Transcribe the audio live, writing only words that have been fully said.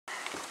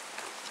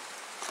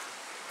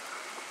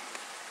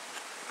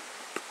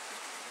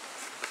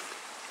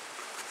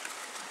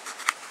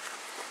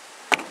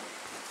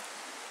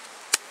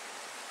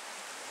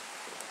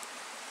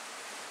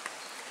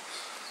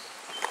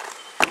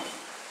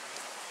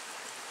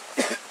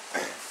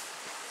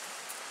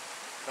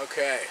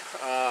Okay,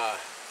 I've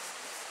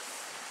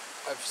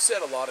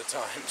said a lot of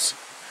times,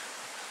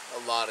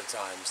 that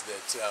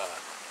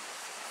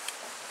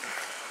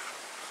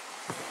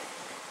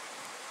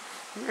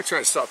I'm gonna try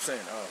to stop saying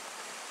oh.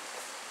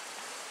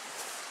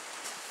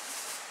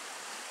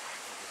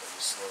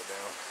 Just slow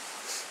down.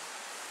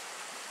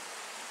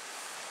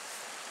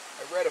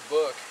 I read a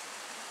book.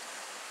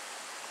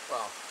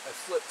 Well, I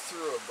flipped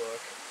through a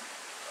book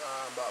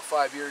about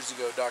 5 years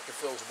ago, Dr.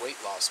 Phil's weight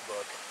loss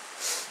book,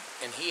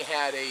 and he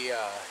had a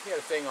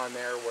thing on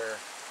there where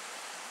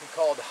he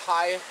called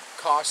high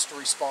cost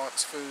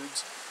response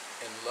foods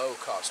and low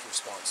cost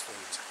response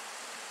foods.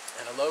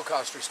 And a low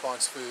cost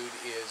response food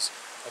is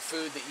a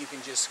food that you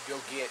can just go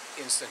get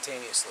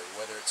instantaneously,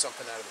 whether it's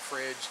something out of the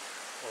fridge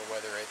or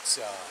whether it's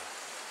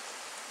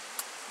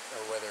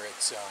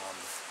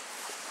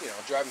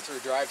driving through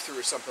a drive-through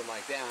or something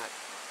like that.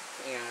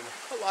 And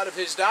a lot of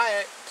his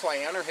diet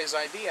plan or his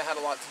idea had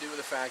a lot to do with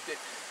the fact that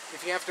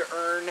if you have to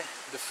earn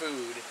the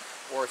food,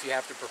 or if you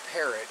have to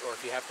prepare it, or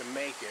if you have to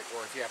make it,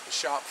 or if you have to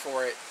shop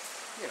for it,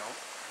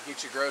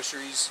 get your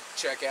groceries,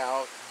 check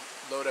out,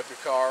 load up your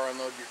car,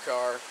 unload your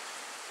car,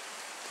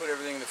 put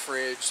everything in the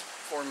fridge,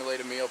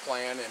 formulate a meal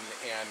plan,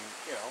 and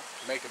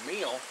make a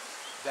meal.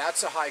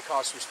 That's a high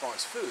cost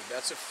response food.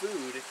 That's a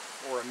food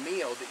or a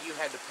meal that you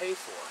had to pay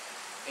for.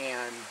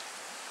 And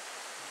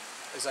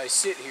as I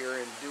sit here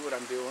and do what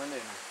I'm doing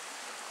and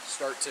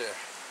start to,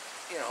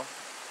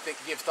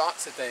 give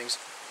thoughts to things,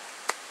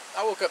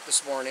 I woke up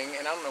this morning,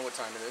 and I don't know what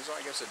time it is. Well,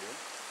 I guess I do.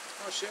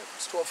 Oh shit,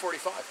 it's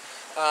 12:45.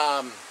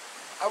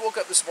 I woke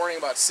up this morning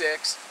about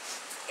 6,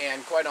 and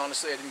quite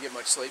honestly, I didn't get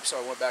much sleep,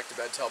 so I went back to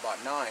bed till about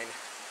 9.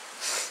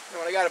 And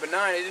when I got up at 9,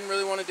 I didn't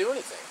really want to do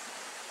anything.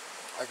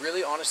 I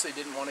really honestly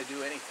didn't want to do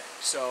anything.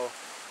 So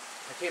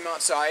I came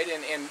outside,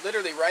 and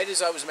literally right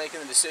as I was making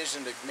the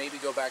decision to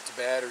maybe go back to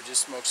bed or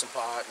just smoke some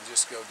pot and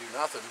just go do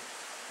nothing,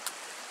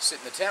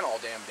 sit in the tent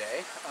all damn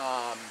day,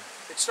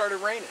 it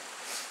started raining.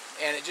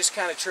 And it just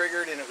kind of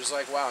triggered, and it was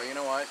like, wow, you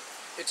know what?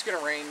 It's going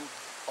to rain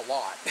a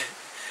lot,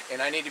 and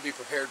I need to be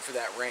prepared for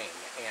that rain.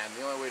 And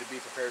the only way to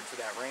be prepared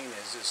for that rain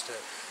is to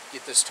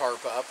get this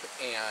tarp up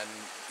and,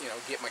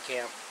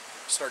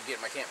 start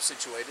getting my camp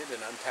situated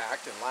and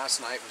unpacked. And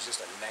last night was just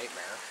a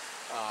nightmare.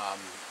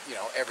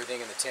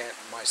 Everything in the tent,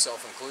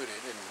 myself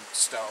included, and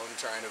Stone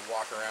trying to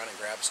walk around and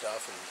grab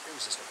stuff, and it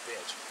was just a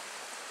bitch.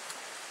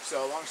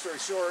 So long story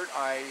short,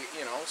 I,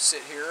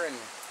 sit here and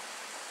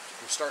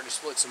I'm starting to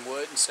split some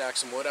wood and stack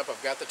some wood up.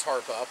 I've got the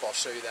tarp up. I'll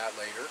show you that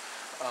later.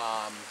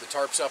 The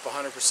tarp's up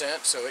 100%,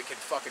 so it could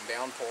fucking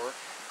downpour,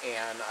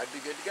 and I'd be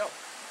good to go.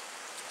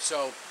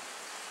 So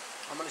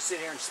I'm going to sit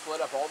here and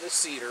split up all this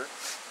cedar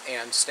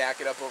and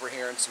stack it up over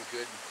here in some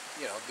good,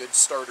 good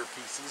starter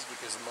pieces,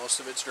 because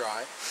most of it's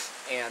dry.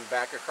 And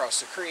back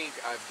across the creek,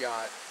 I've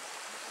got,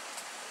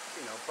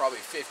 probably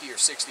 50 or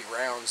 60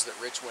 rounds that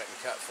Rich went and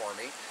cut for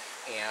me.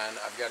 And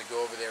I've got to go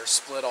over there,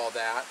 split all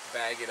that,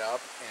 bag it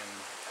up, and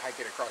hike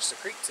it across the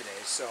creek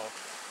today. So,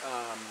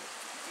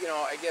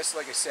 I guess,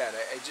 like I said,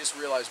 I just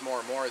realized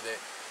more and more that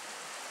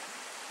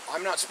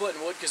I'm not splitting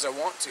wood because I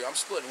want to. I'm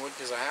splitting wood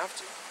because I have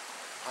to.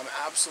 I'm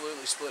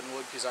absolutely splitting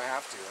wood because I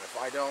have to. And if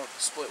I don't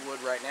split wood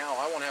right now,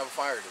 I won't have a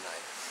fire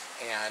tonight.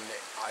 And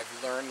I've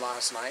learned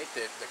last night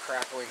that the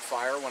crackling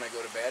fire when I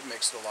go to bed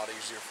makes it a lot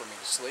easier for me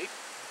to sleep.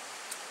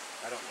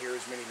 I don't hear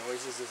as many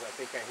noises as I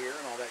think I hear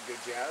and all that good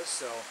jazz.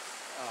 So,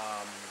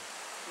 I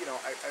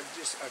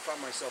find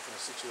myself in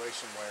a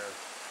situation where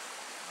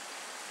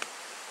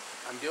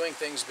I'm doing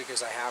things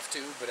because I have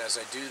to, but as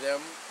I do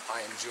them,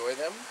 I enjoy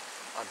them.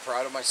 I'm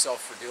proud of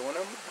myself for doing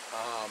them.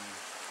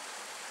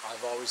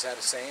 I've always had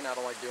a saying, I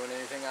don't like doing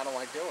anything I don't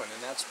like doing,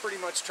 and that's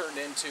pretty much turned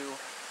into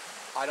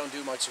I don't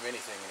do much of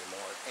anything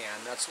anymore,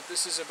 and that's what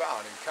this is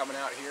about, and coming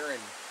out here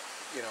and,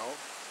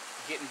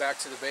 getting back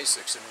to the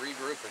basics and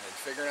regrouping and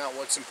figuring out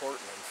what's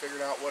important and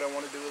figuring out what I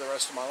want to do with the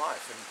rest of my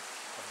life. And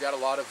I've got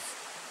a lot of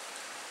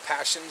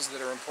passions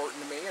that are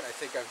important to me, and I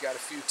think I've got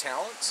a few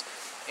talents,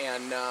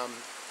 and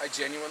I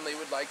genuinely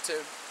would like to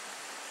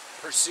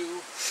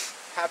pursue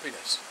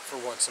happiness for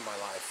once in my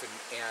life,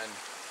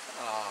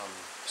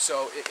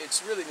 so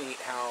it's really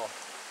neat how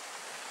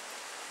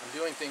I'm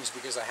doing things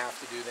because I have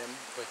to do them,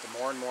 but the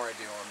more and more I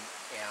do them,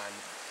 and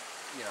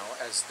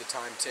as the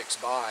time ticks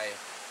by,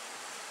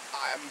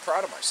 I'm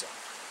proud of myself.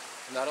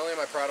 Not only am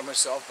I proud of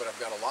myself, but I've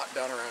got a lot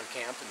done around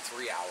camp in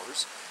 3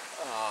 hours.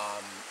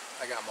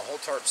 I got my whole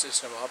tarp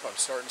system up. I'm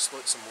starting to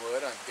split some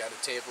wood. I've got a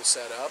table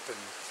set up, and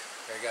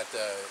I got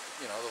the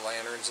the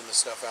lanterns and the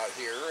stuff out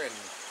here, and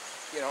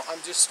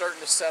I'm just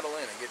starting to settle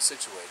in and get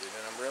situated,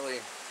 and I'm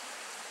really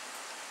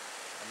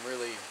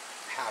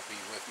happy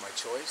with my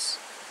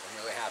choice. I'm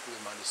really happy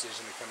with my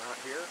decision to come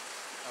out here.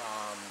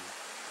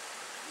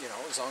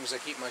 As long as I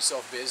keep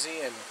myself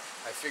busy, and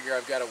I figure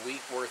I've got a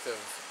week worth of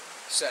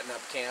setting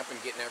up camp and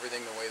getting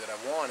everything the way that I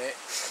want it,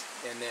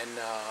 and then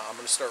I'm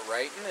going to start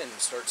writing and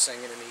start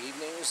singing in the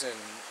evenings, and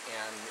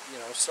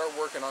start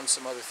working on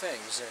some other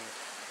things. And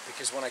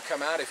because when I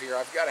come out of here,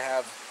 I've got to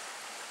have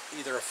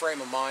either a frame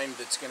of mind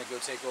that's going to go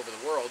take over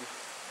the world.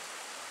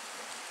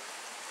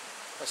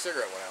 My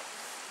cigarette went out.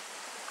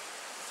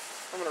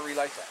 I'm going to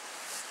relight that.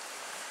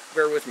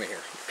 Bear with me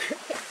here.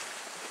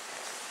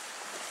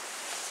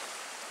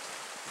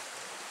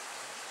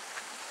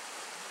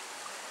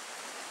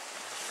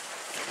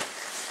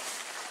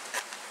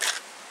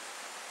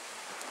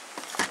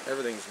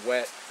 Everything's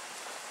wet.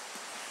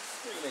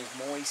 Everything's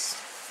moist.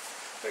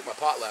 Make my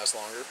pot last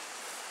longer. That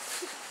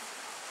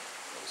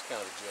was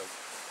kind of a joke.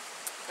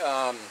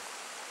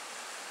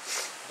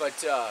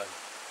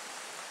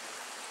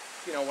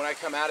 You know, when I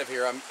come out of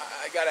here, I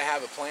got to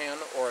have a plan,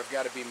 or I've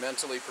got to be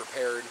mentally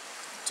prepared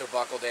to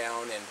buckle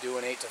down and do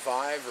an 8 to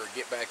 5, or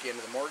get back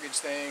into the mortgage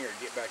thing, or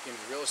get back into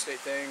the real estate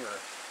thing, or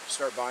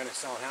start buying and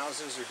selling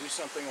houses, or do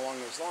something along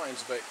those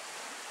lines. But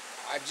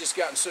I've just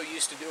gotten so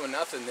used to doing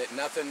nothing that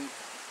nothing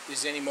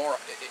is anymore.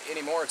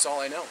 It's all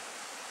I know,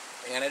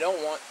 and I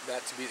don't want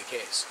that to be the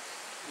case.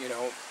 You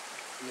know,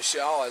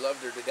 Michelle, I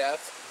loved her to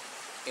death,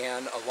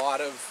 and a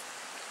lot of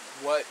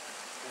what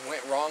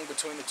went wrong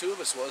between the two of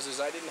us was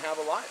I didn't have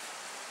a life.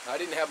 I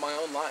didn't have my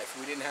own life.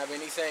 We didn't have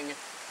anything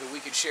that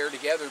we could share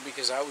together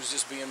because I was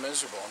just being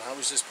miserable, and I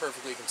was just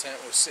perfectly content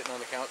with sitting on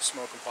the couch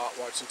smoking pot,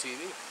 watching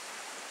TV.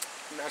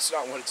 And that's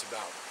not what it's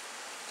about.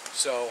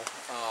 So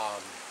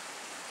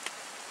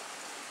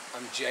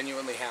I'm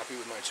genuinely happy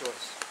with my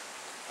choice.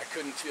 I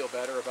couldn't feel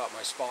better about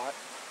my spot.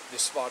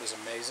 This spot is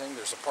amazing.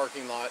 There's a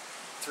parking lot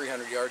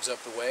 300 yards up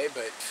the way,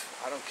 but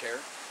I don't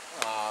care.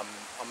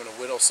 I'm going to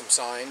whittle some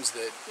signs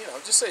that, you know,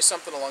 just say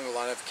something along the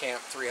line of camp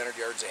 300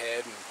 yards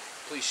ahead and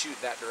please shoot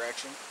that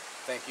direction.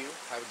 Thank you.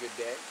 Have a good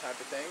day type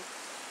of thing.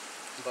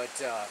 But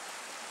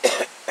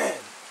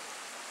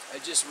I'm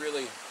just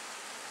really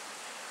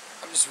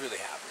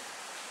happy.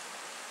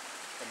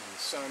 I mean,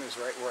 the sun is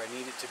right where I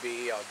need it to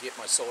be. I'll get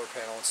my solar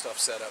panel and stuff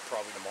set up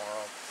probably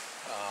tomorrow.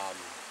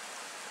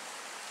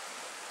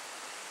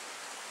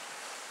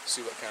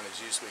 See what kind of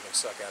juice we can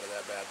suck out of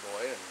that bad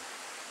boy. And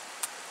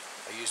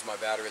I used my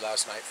battery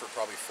last night for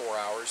probably 4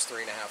 hours,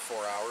 3.5,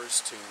 4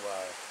 hours to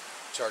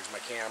charge my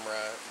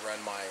camera,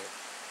 run my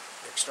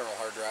external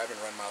hard drive,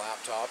 and run my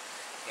laptop.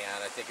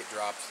 And I think it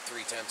dropped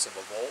 0.3 of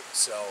a volt.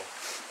 So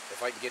if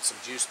I can get some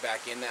juice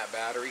back in that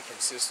battery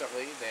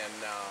consistently, then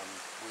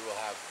we will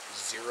have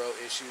zero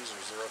issues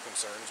or zero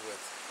concerns with,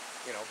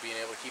 you know,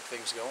 being able to keep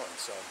things going.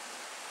 So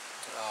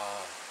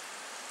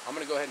I'm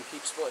going to go ahead and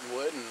keep splitting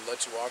wood and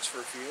let you watch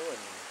for a few,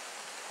 and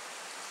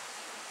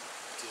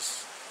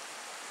just,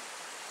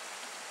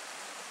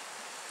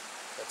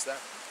 that's that.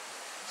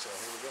 So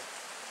here we go.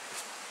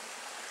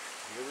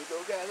 Here we go,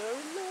 got our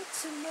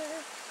nuts in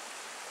there.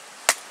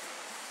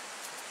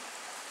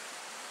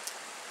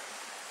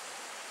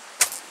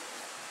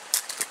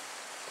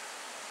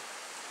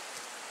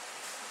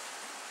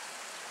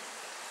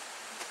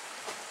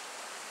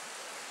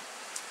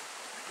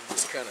 I'm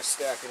just kind of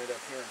stacking it up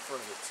here in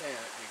front of the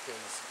tent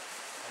because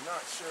I'm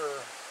not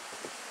sure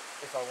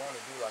if I want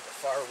to do like a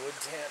firewood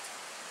tent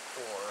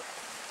or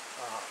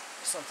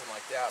something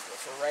like that, but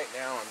for right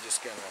now I'm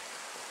just gonna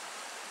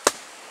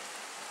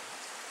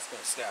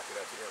stack it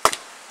up here.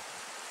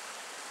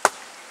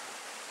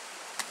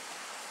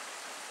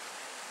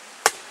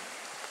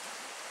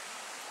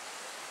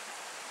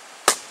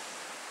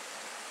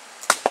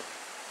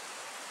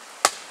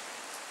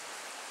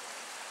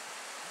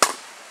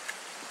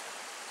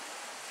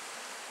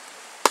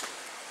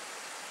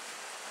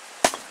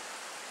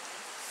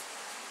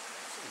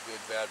 Some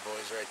good bad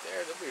boys right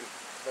there. They'll be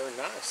very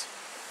nice.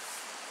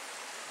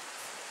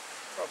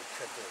 Probably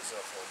cut those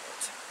up one more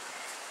time.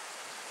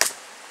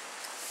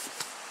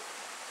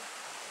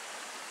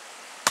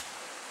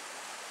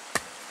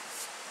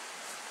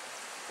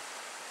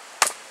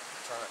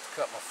 Try not to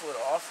cut my foot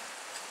off.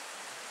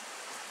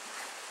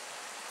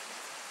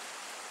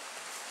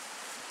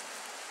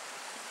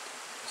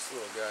 This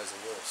little guy's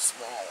a little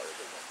smaller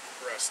than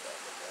the rest of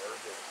them are,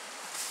 but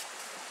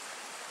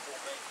we'll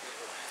make do.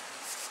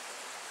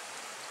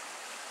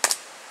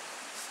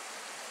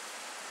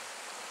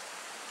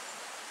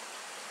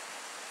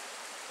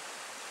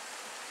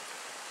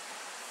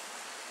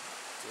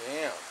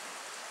 Damn. I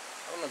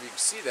don't know if you can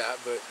see that,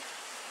 but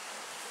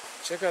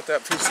check out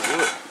that piece of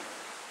wood.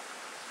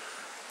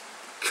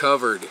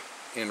 Covered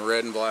in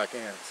red and black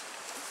ants.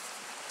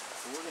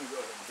 So we're going to go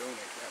ahead and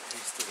donate that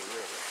piece to the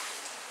river.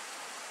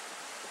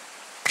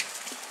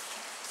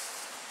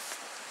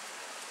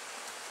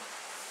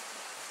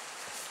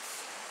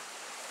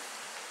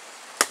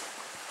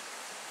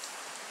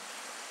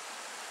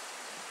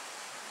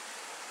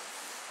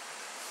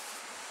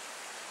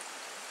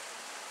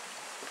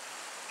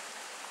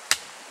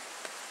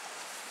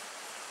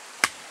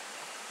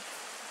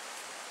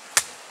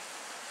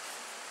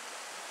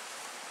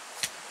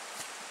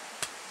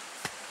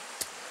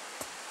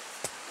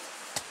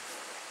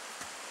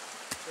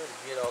 Try to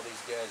get all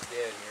these guys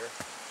dead here.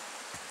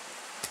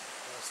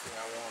 Last thing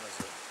I want is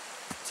a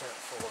tent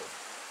full of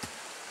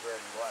red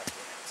and black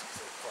ants because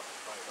they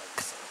fucking bite like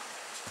the son of a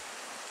bitch.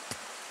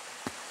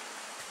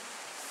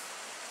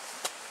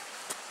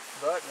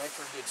 But make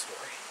for a good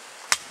story.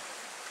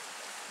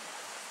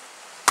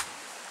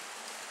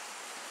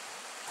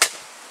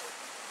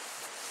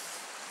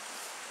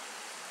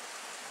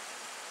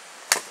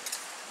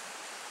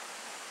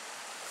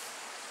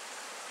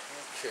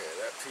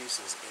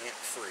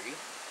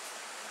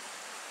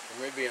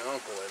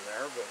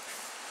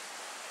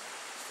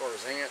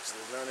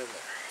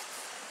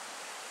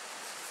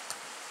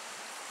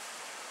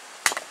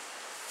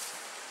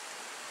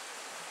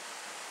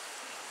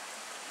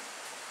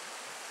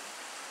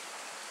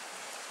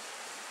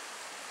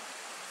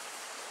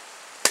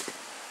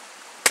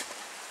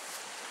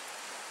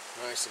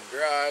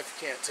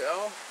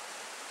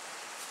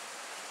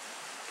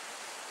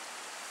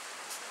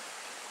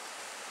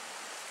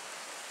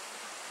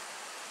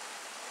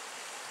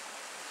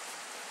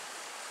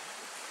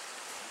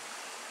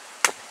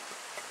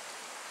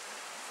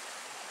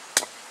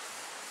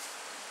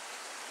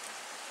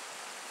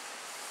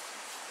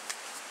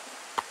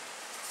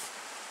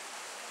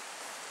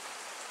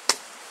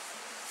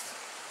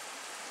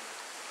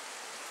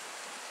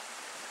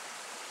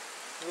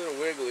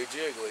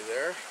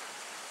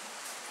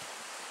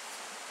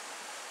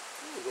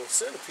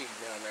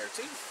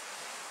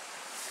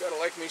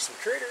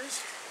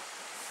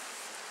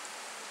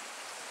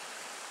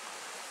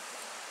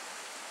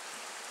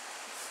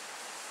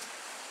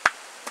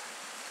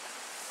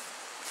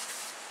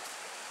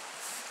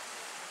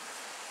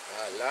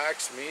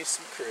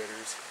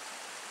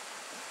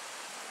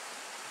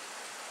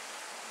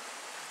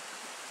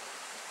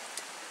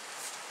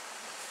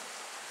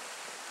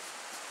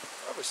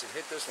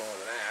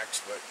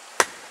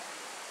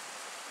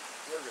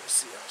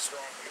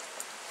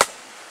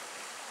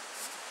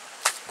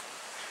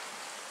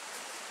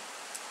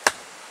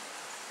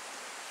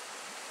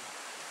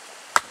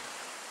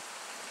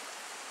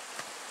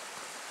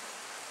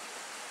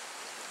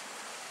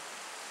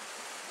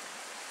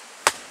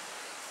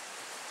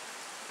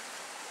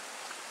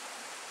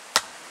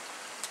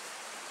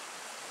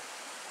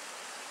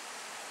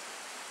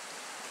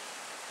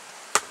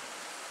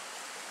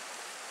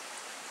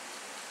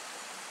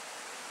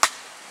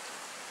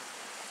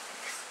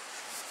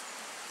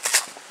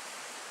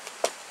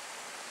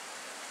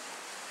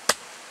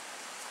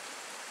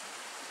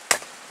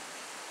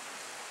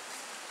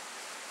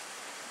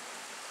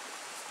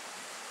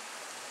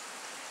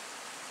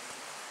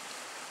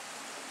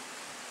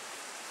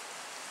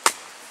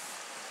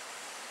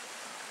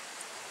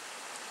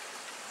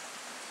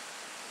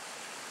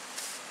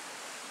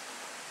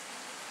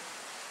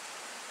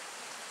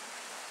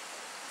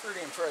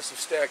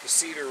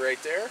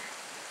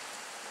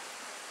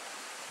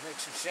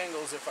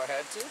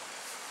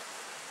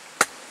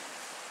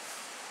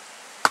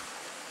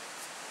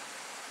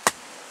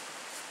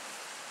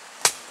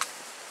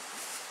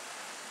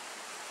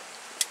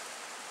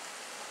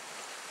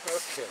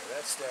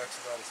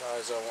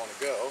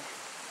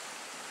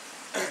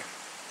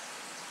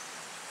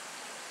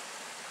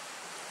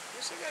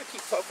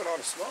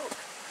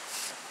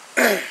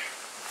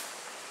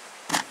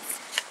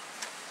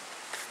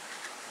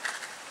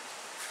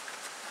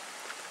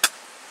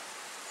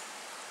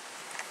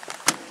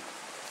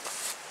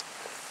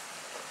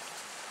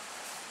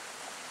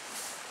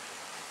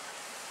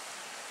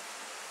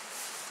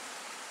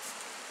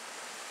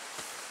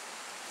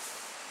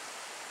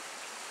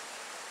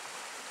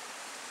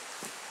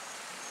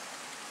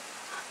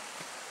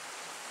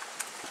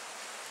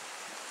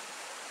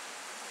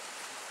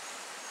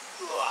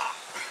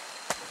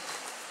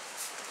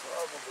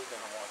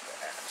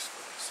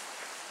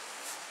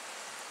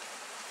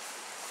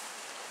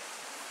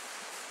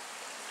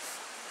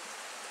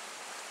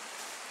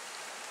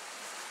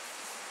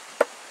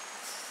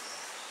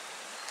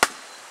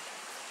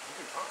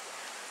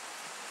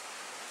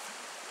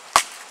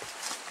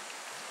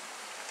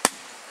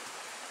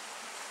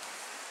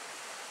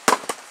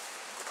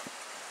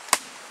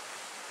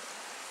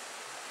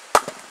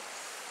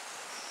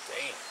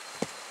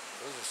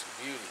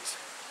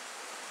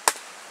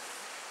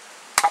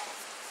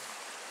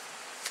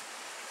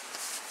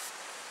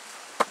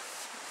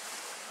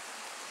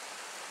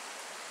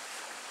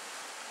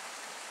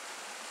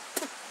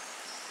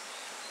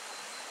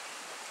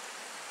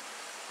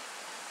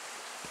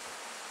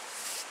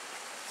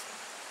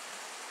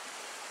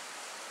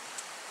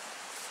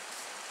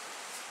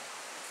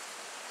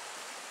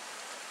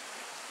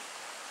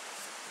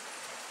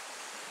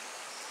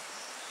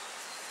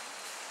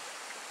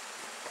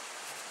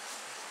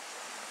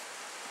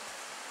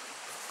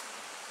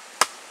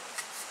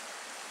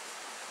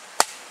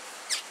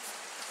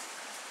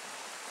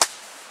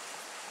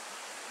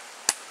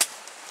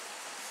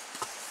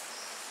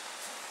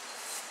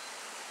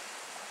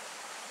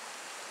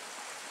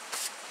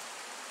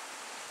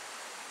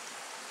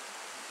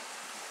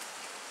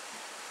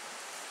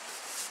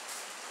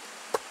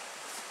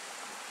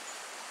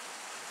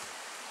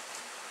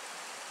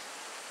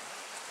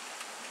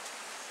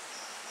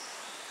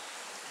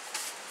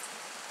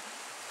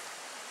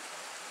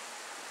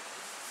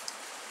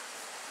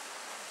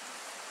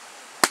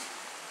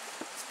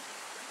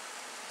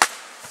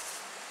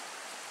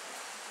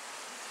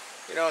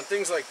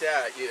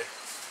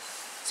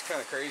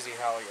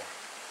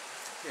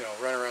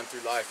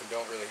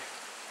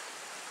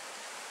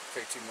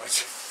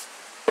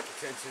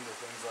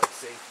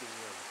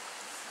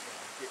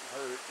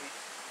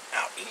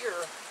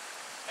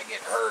 I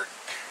get hurt,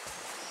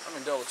 I'm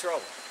in double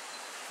trouble.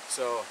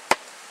 So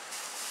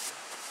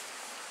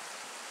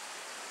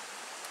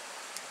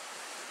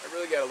I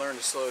really got to learn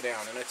to slow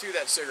down. And I threw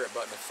that cigarette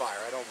butt in the fire.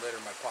 I don't litter,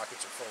 my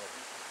pockets are full of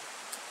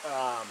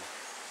them.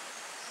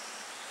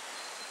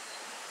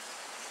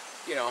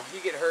 You know, you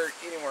get hurt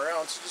anywhere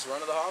else, you just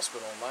run to the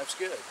hospital and life's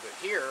good. But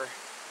here,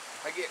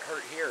 I get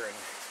hurt here and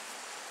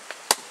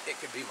it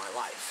could be my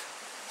life.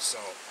 So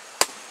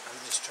I'm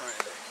just trying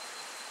to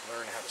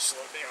learn how to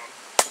slow down.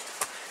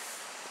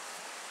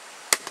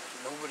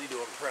 Nobody to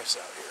impress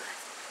out here.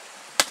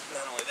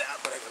 Not only that,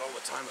 but I got all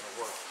the time in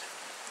the world.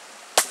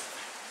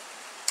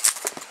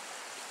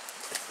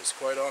 Because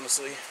quite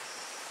honestly,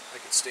 I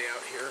could stay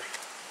out here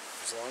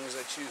as long as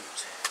I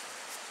choose.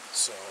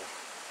 So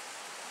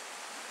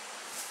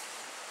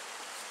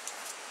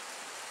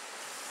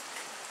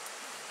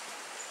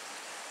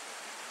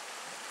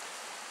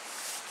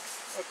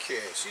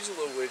okay, she's a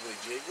little wiggly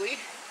jiggly.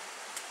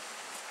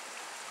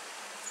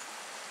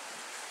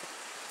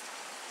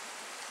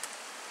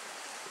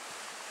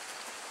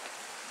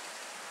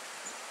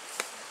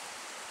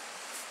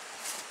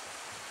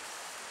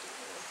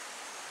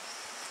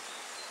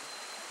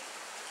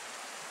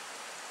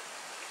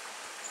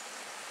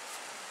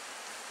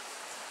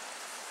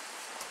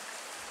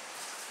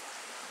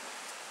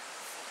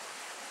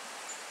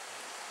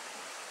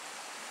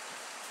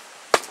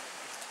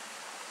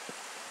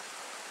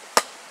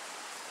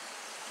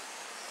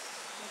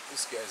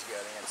 This guy's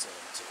got ants in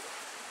him too.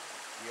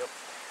 Yep.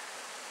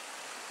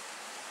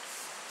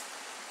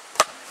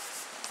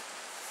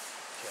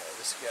 Okay,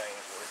 this guy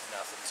ain't worth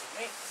nothing to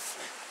me.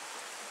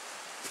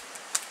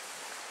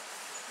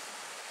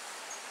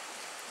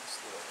 This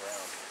little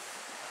round here,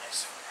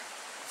 nice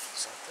for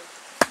something.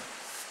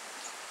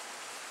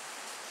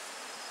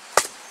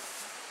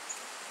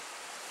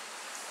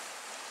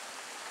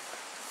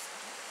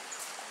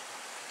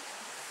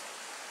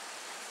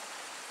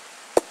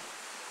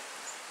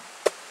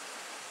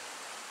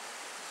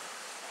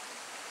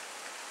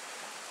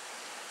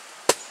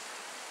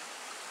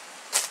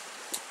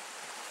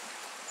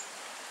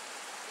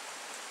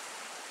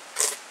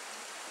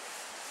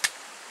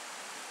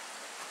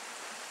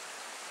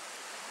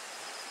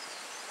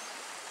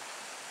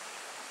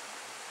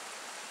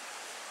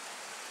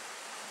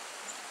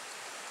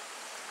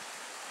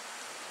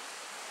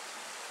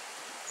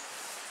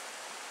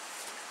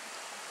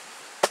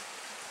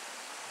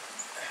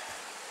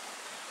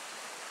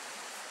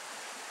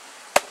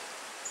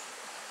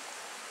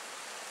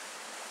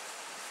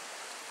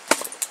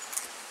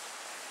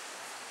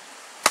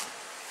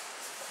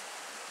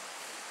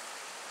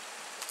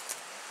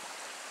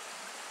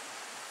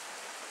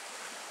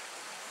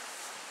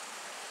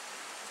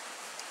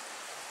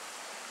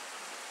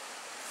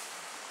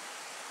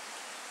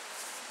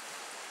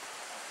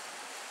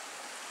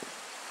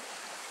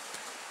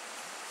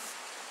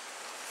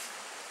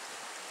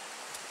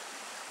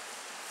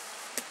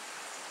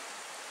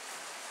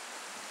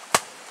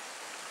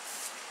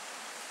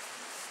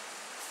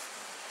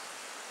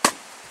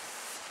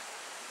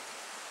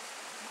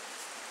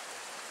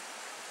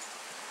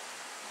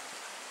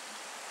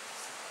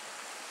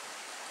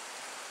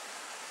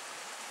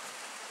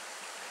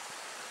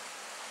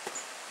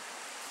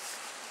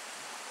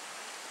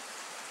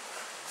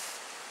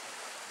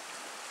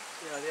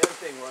 You know, the other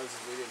thing was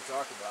we didn't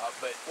talk about,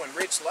 but when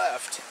Rich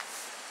left,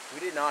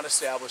 we did not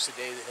establish the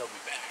day that he'll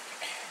be back.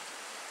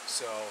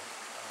 So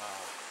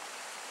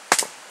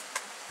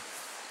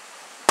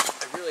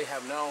I really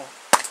have no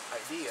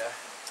idea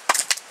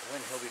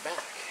when he'll be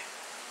back.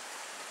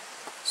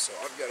 So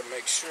I've got to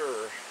make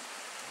sure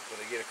that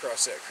I get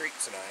across that creek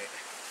tonight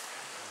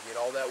and get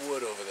all that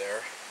wood over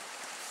there,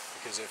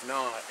 because if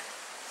not,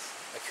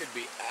 I could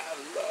be out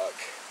of luck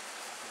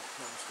when it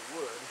comes to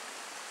wood.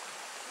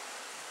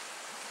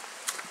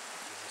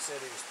 He said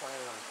he was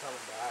planning on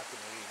coming back and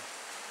we'd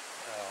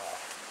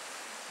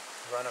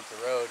run up the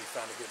road. He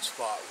found a good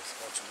spot with a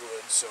bunch of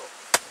wood, so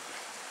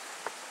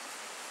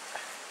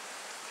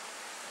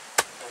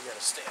I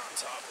gotta stay on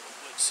top of the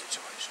wood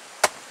situation.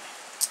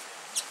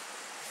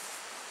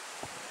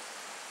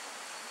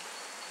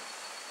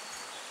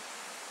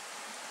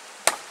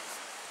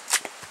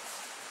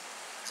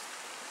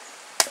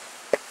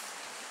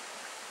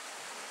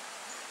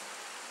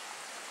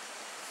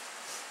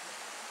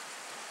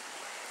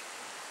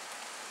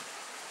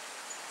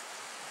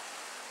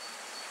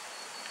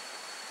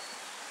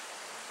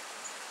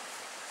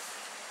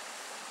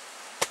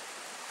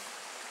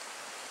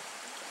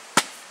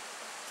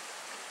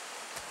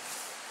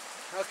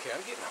 Okay,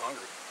 I'm getting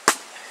hungry.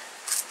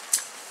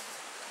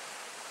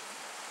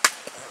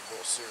 I had a bowl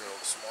of cereal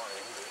this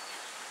morning, but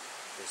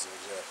it doesn't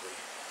exactly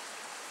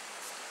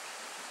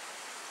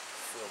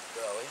fill the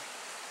belly.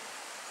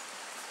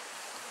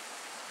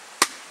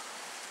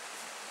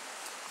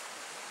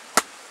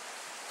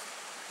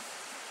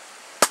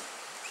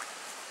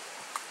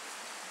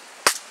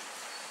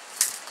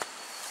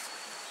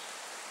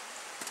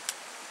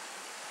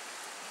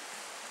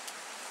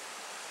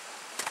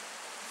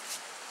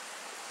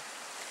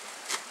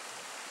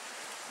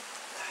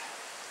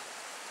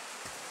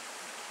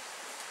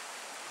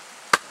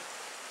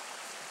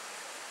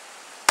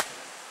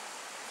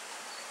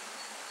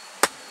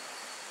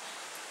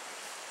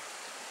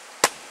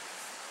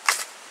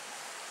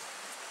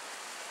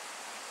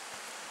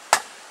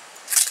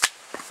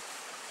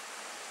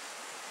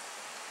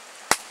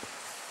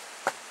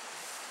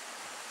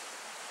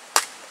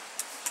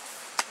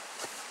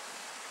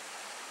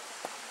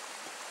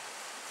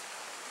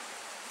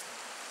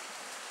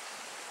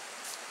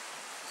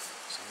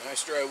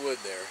 Nice dry wood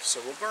there.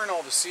 So we'll burn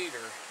all the cedar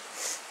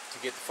to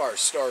get the fire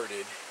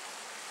started,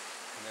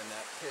 and then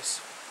that piss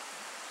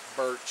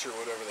birch or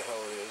whatever the hell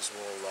it is,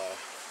 we'll use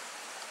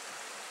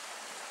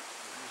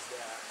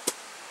that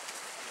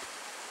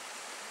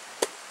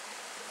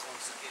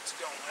once it gets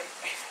going.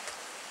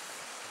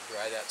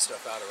 Dry that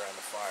stuff out around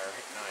the fire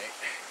at night.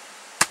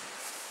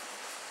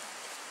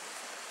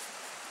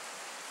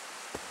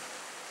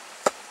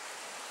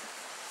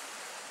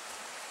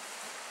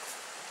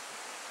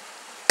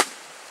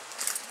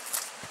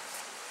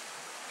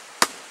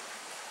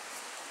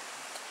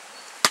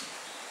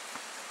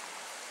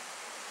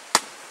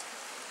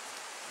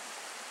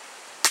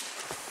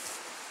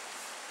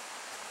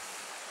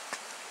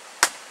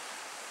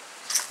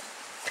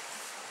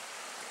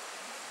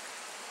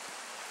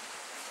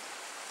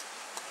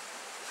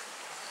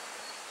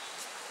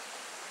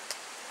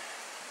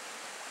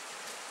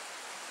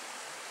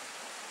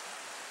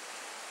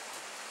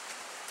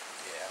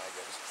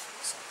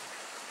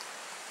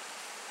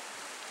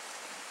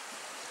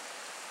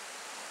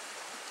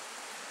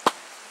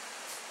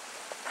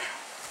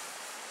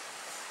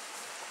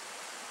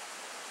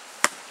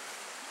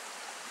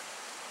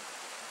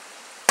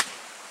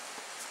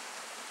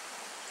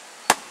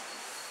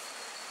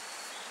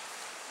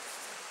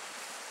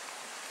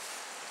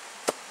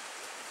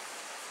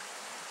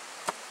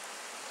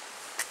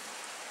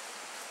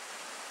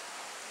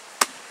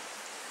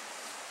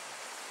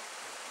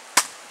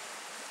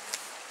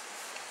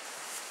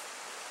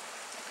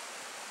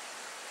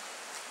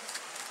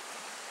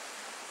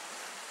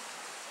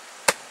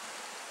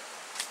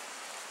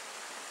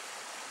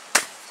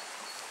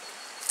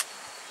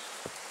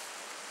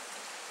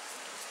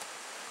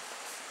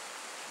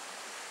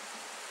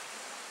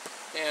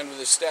 And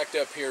with it stacked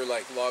up here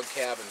like log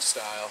cabin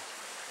style,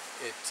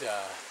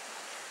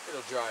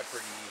 it'll dry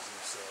pretty easy.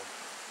 So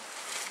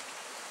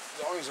as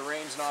long as the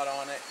rain's not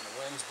on it and the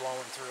wind's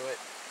blowing through it,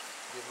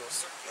 give a little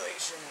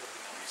circulation, it'll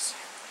be nice.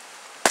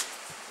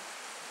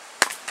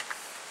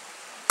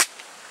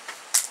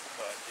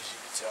 But as you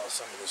can tell,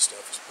 some of this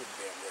stuff is pretty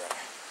damn dry.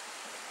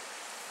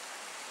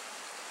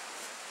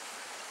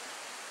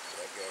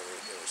 That guy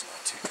right there is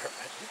not too dry.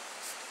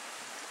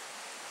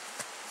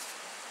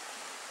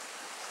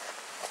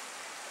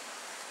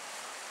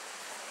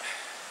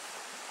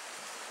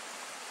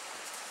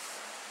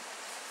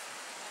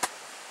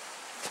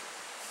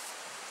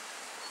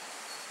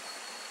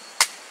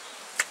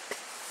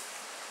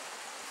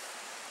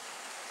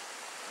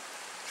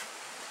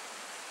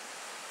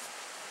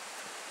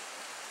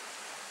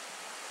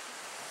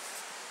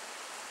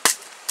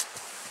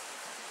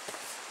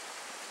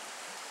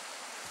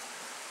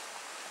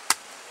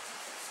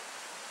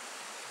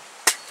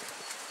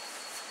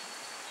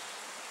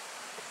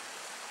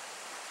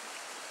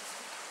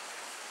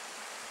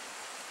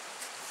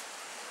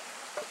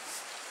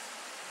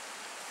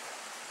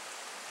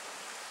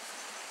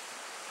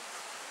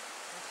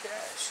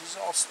 Okay, she's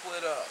all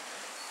split up.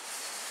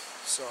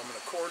 So I'm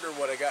going to quarter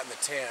what I got in the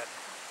tent.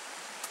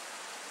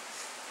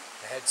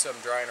 I had some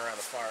drying around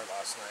the fire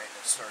last night and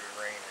it started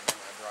raining and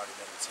I brought it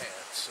in the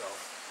tent. So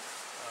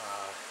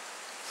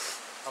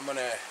I'm going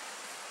to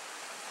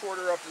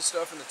quarter up the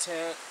stuff in the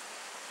tent,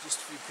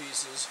 just a few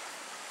pieces.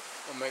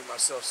 I'll make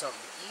myself something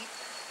to eat.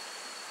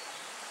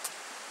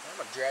 I'm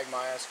going to drag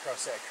my ass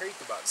across that creek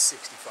about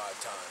 65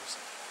 times.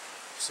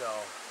 So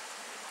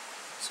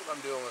that's what I'm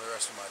doing with the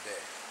rest of my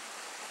day.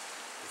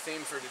 The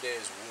theme for today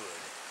is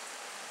wood.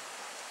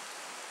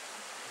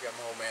 I got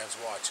my old man's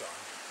watch on.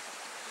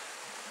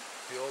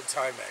 The old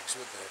Timex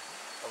with the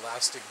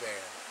elastic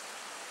band.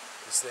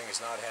 This thing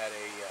has not had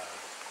a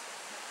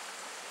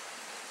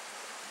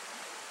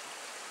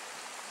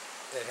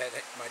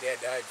my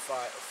dad died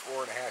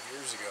 4.5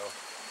 years ago,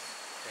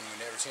 and we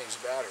never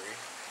changed the battery.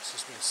 It's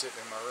just been sitting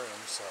in my room,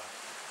 so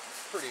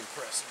pretty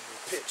impressive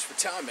little pitch for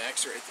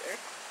Timex right there.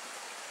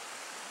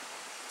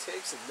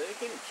 Takes a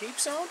licking and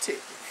keeps on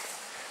ticking.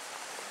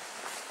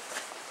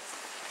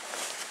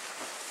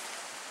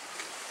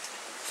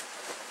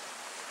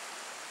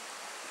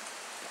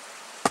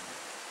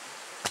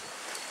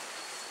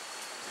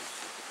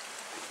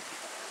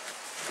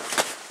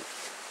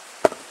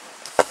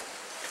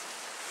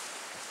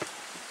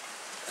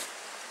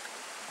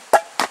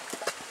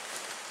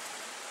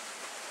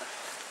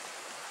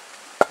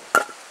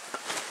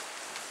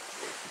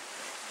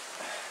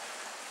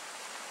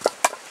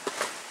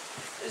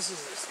 This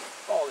is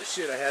all the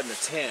shit I had in the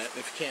tent.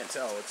 If you can't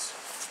tell, it's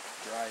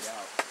dried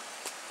out.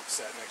 I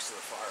sat next to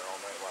the fire all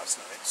night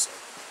last night, so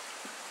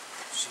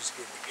she's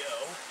good to go.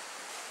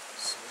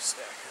 So we'll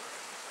stack her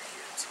over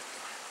here too.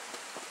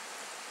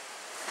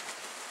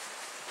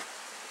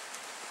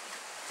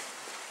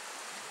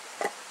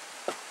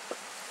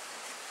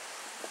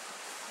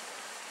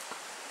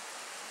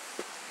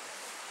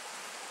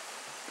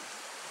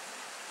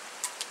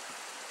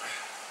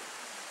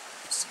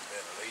 Some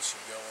ventilation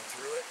going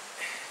through it.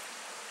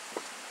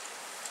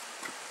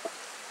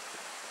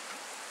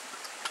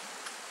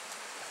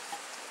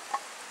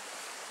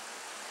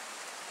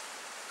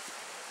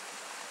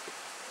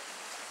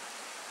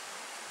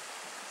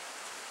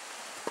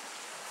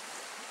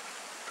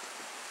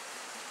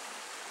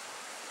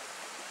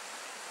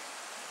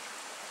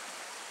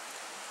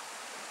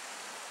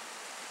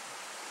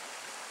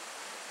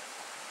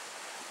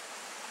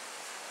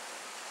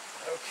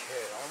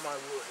 Okay, all my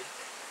wood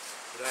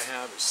that I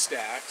have is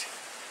stacked.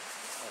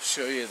 I'll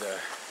show you the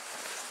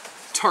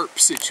tarp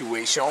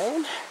situation.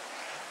 I'll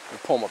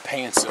pull my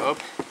pants up,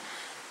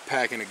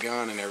 packing a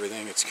gun and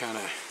everything. It's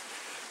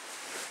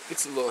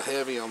a little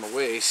heavy on the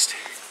waist.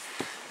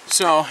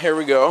 So here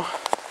we go.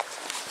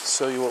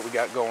 Show you what we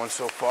got going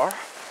so far.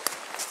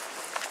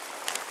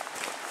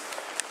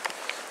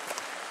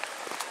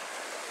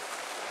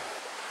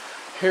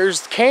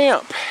 Here's the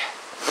camp.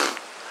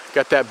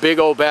 Got that big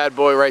old bad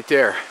boy right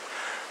there.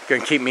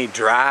 Gonna keep me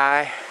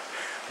dry.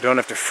 Don't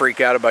have to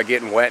freak out about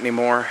getting wet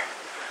anymore.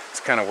 I was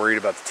kind of worried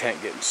about the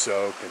tent getting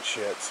soaked and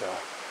shit,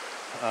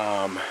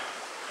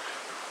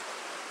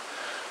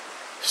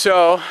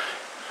 so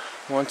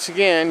once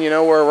again, you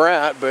know where we're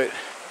at, but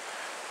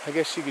I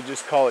guess you could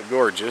just call it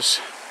gorgeous.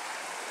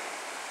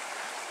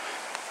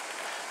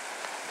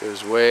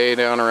 Goes way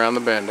down around the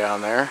bend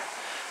down there.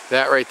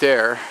 That right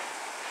there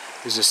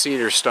is a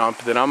cedar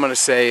stump that I'm gonna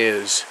say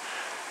is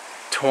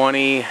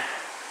 15,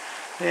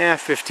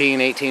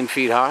 18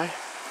 feet high.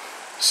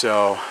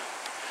 So,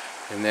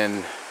 and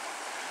then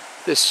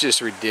this is just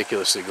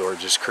ridiculously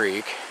gorgeous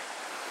creek.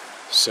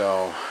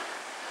 So,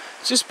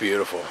 it's just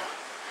beautiful.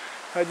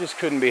 I just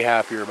couldn't be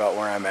happier about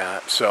where I'm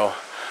at. So,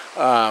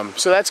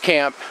 so that's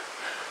camp.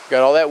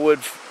 Got all that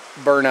wood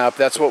burned up.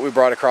 That's what we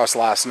brought across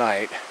last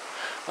night.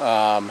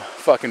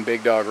 Fucking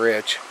Big Dog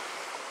Rich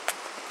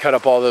cut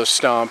up all those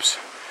stumps.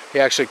 He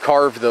actually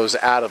carved those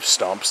out of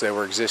stumps. They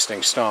were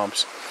existing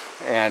stumps.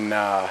 And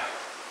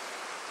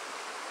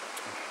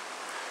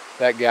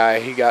that guy,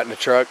 he got in a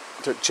truck,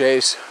 took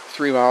Chase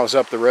 3 miles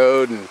up the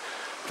road, and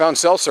found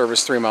cell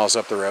service 3 miles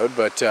up the road,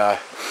 but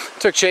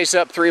took Chase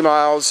up 3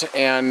 miles,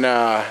 and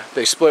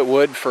they split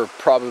wood for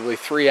probably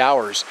 3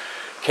 hours.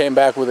 Came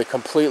back with a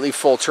completely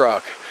full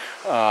truck.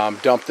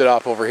 Dumped it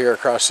up over here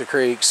across the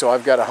creek, so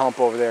I've got to hump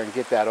over there and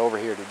get that over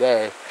here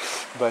today.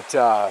 But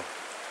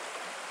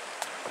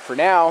for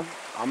now,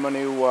 I'm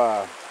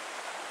gonna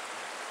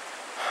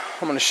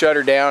shut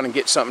her down and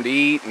get something to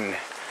eat, and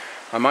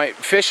I might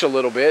fish a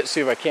little bit,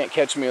 see if I can't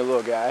catch me a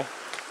little guy.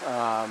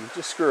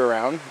 Just screw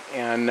around,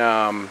 and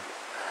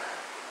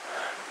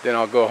then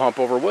I'll go hump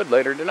over wood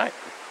later tonight.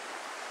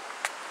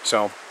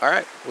 So,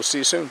 alright, we'll see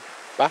you soon.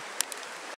 Bye.